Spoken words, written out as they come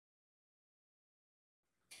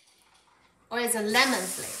Or is it lemon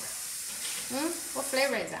flavor? What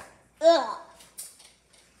flavor is that?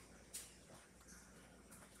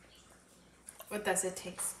 What does it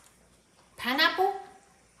taste? Pineapple?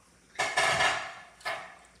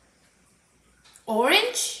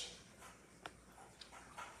 Orange?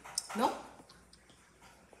 No?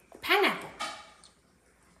 Pineapple.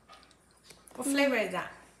 What flavor is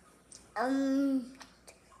that?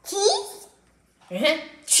 Cheese?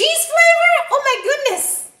 Cheese flavor? Oh my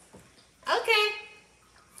goodness. Okay.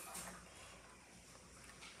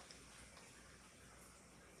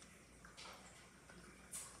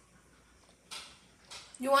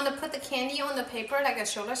 You want to put the candy on the paper like a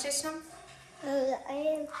solar system?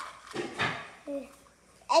 I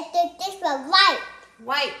think this one white.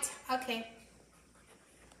 White. Okay.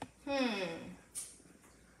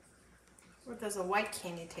 What does a white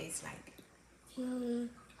candy taste like?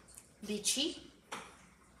 Lychee?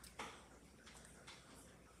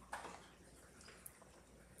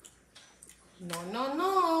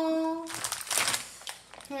 No.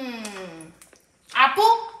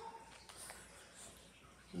 Apple?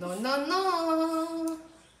 No.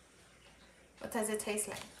 What does it taste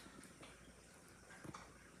like?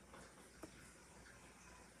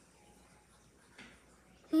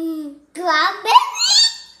 Strawberry?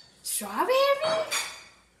 Strawberry?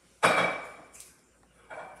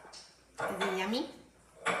 Is it yummy?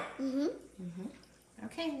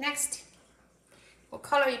 Okay, next. What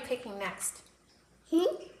color are you picking next?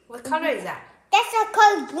 What color is that? That's a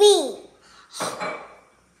color green.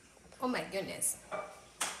 Oh my goodness.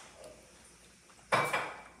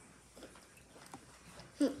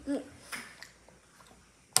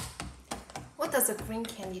 What does a green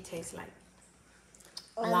candy taste like?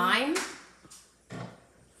 Lime?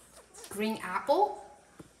 Green apple?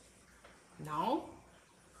 No.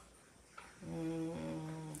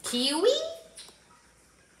 Kiwi?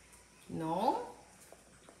 No.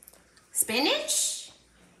 Spinach?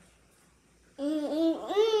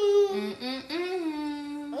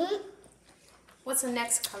 What's the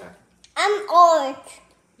next color? Orange.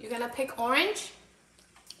 You're gonna pick orange?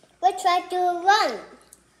 Which one do you want?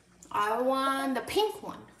 I want the pink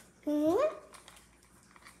one.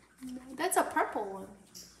 That's a purple one.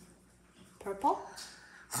 Purple?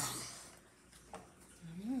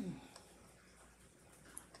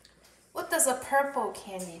 What does a purple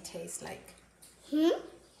candy taste like?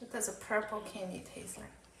 What does a purple candy taste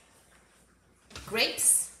like?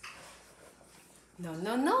 Grapes? No.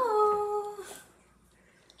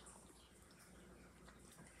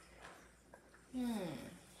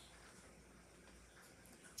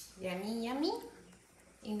 Yummy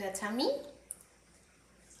in the tummy.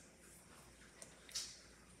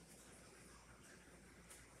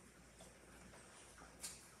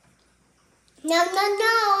 No.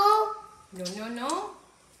 No.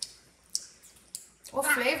 What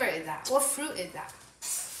flavor is that? What fruit is that?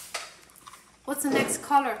 What's the next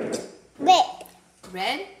color? Red.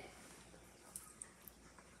 Red?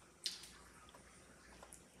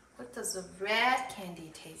 What does a red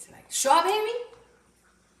candy taste like? Strawberry?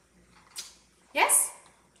 Yes?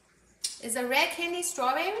 Is a red candy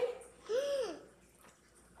strawberry?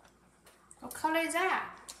 What color is that?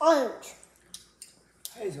 Orange.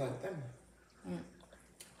 Hay rồi tâm.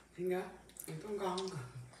 Thì nhá, mình không ngon.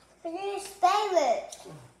 This is favorite.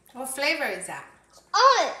 What flavor is that?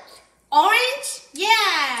 Orange. Orange?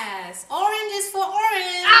 Yes! Orange is for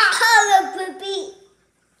orange. Color Blippi.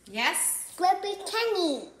 Yes? Blippi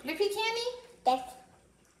candy. Blippi candy? That's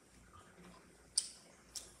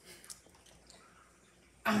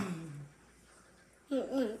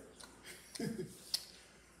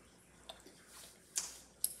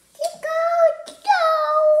Tico.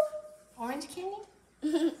 Orange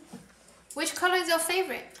candy? Which color is your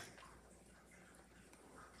favorite?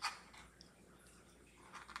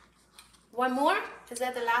 One more? Is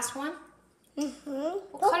that the last one?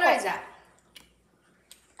 What color is that?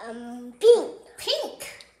 Pink.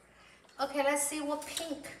 Pink. Okay, let's see what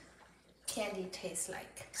pink candy tastes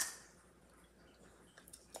like.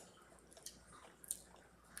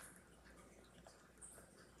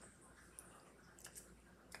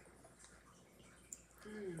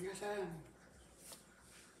 Nghe xem.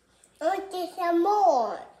 Oh, there's some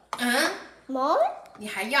more. More? 你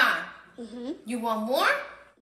还要啊？You want more?